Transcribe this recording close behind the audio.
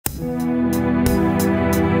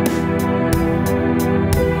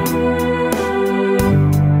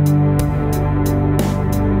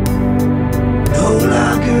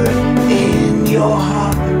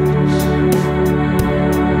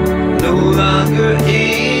longer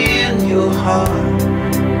in your heart.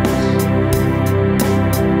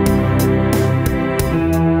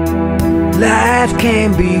 Life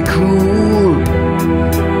can be cruel,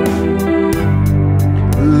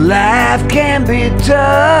 life can be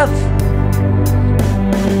tough,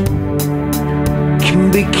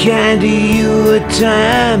 can be kind to you at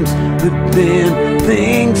times, but then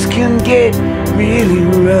things can get really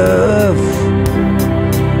rough.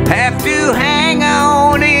 Have to hang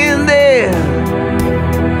on in there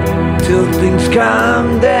till things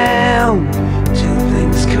calm down, till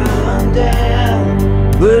things calm down.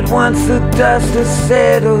 But once the dust has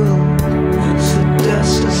settled, once the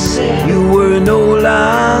dust has settled, you were no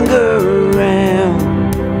longer around.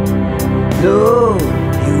 No,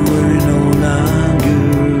 you were no longer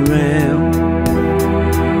around.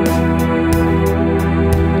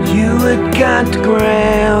 You had gone to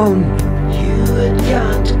ground. You had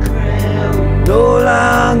gone to ground. No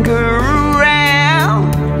longer around.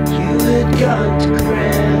 You had gone to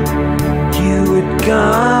ground. You had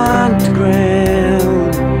gone to ground.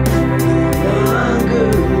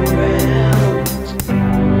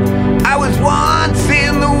 Once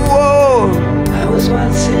in the wall, I was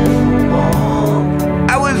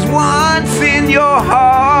once in your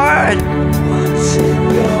heart, once in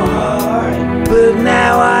your heart. But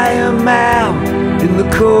now I am out in the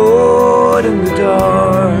cold and the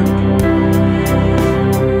dark.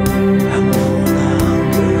 I'm no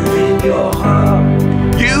longer in your heart.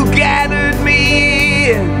 You gathered me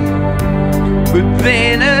in, but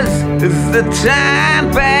then as the time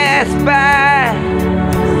passed by,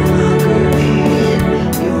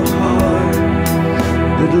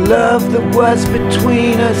 the love that was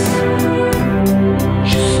between us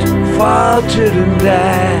just faltered and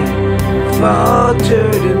died,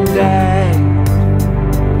 faltered and died.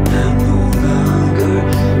 I'm no longer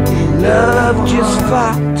in love, just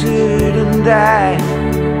faltered and died.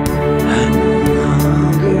 I'm no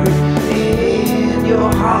longer in your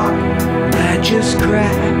heart. I just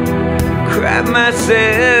cried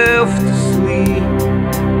myself to sleep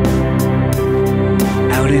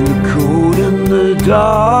out in the cold and the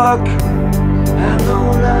dark. I'm no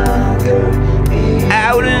longer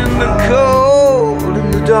out in the cold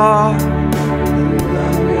and the dark.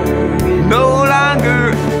 No longer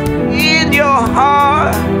in your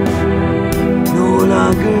heart. No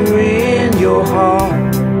longer in your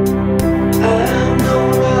heart. I'm no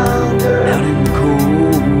longer out in the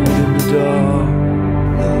cold and the dark.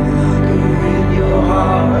 No longer in your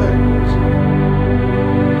heart.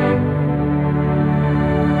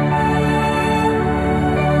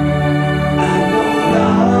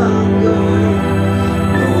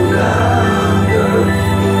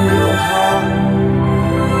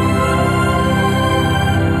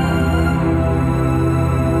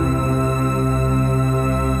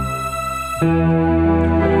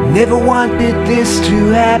 Never wanted this to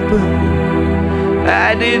happen.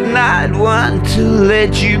 I did not want to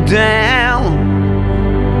let you down.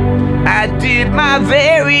 I did my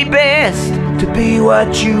very best to be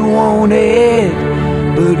what you wanted,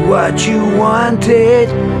 but what you wanted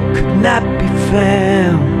could not be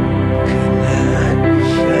found. Could not be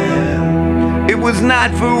found. It was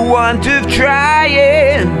not for want of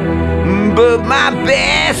trying, but my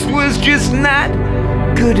best was just not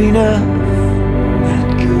good enough.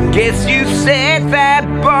 Guess you set that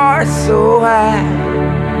bar so high.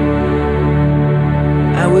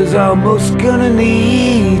 I was almost gonna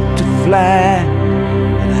need to fly,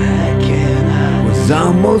 and I was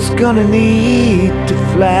almost gonna need to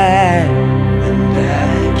fly, and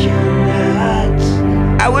I cannot.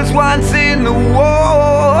 I was once in the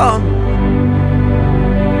war.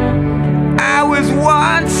 I was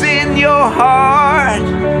once in your heart,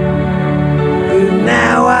 but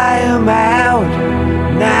now I am out.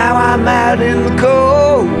 Now I'm out in the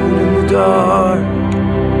cold and the dark.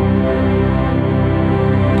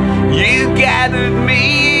 You gathered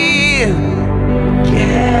me in,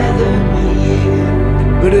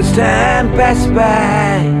 but as time passed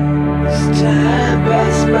by,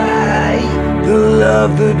 the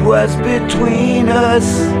love that was between us,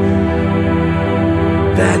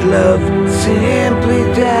 that love simply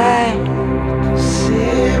died,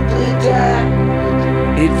 simply died.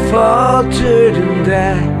 It faltered and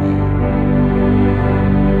died,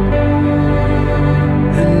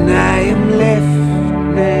 and I am left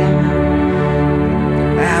now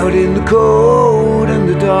out in the cold and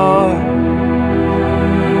the dark,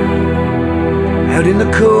 out in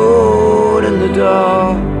the cold and the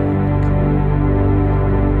dark.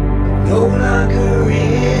 No longer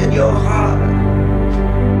in your heart.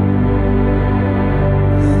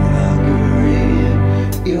 No longer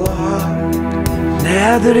in your heart.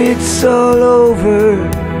 Now that it's all over,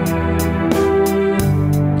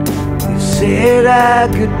 you said our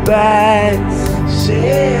goodbyes,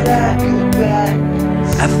 said our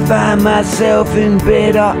goodbyes. I find myself in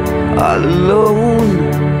bed all alone,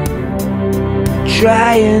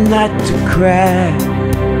 trying not to cry,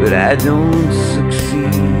 but I don't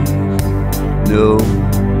succeed, no.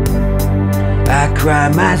 I cry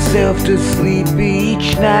myself to sleep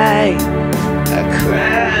each night. I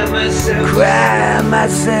cry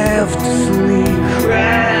myself to sleep.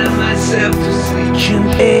 Cry myself to sleep. Each and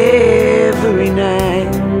every night.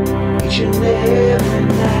 Each and every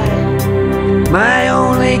night. My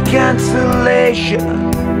only consolation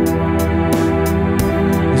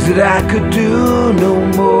is that I could do no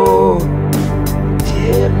more.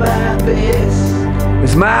 Did my best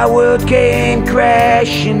as my world came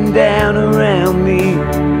crashing down around me.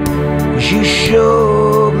 As you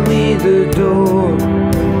showed me the door,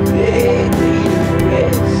 laid me to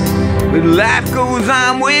rest. But life goes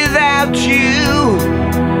on without you,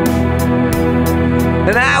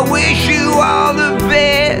 and I wish you all the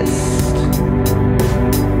best.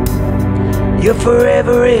 You're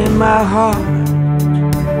forever in my heart,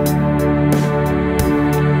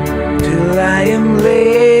 till I am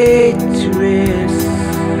laid to rest.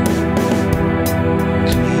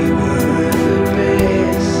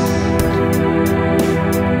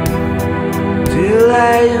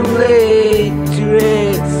 I am laid to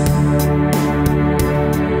rest,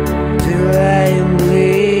 till I am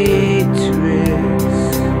laid to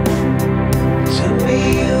rest. To me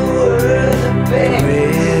you were the best,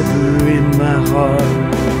 forever in my heart.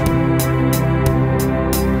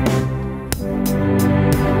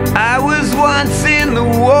 I was once in the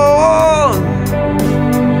war,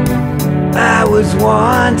 I was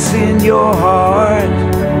once in your heart,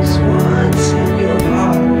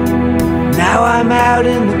 now I'm out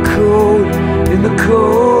in the cold, in the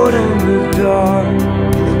cold and the dark,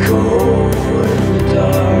 in the cold and the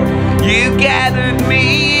dark. You gathered me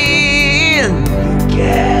in,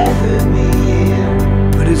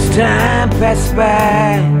 but as time passed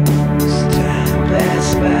by,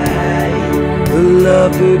 the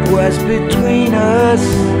love that was between us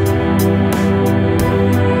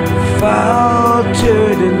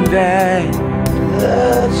faltered and died.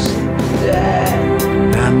 Love seemed to die.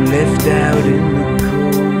 I'm left out in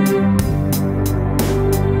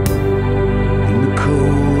the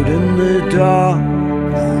cold and the dark.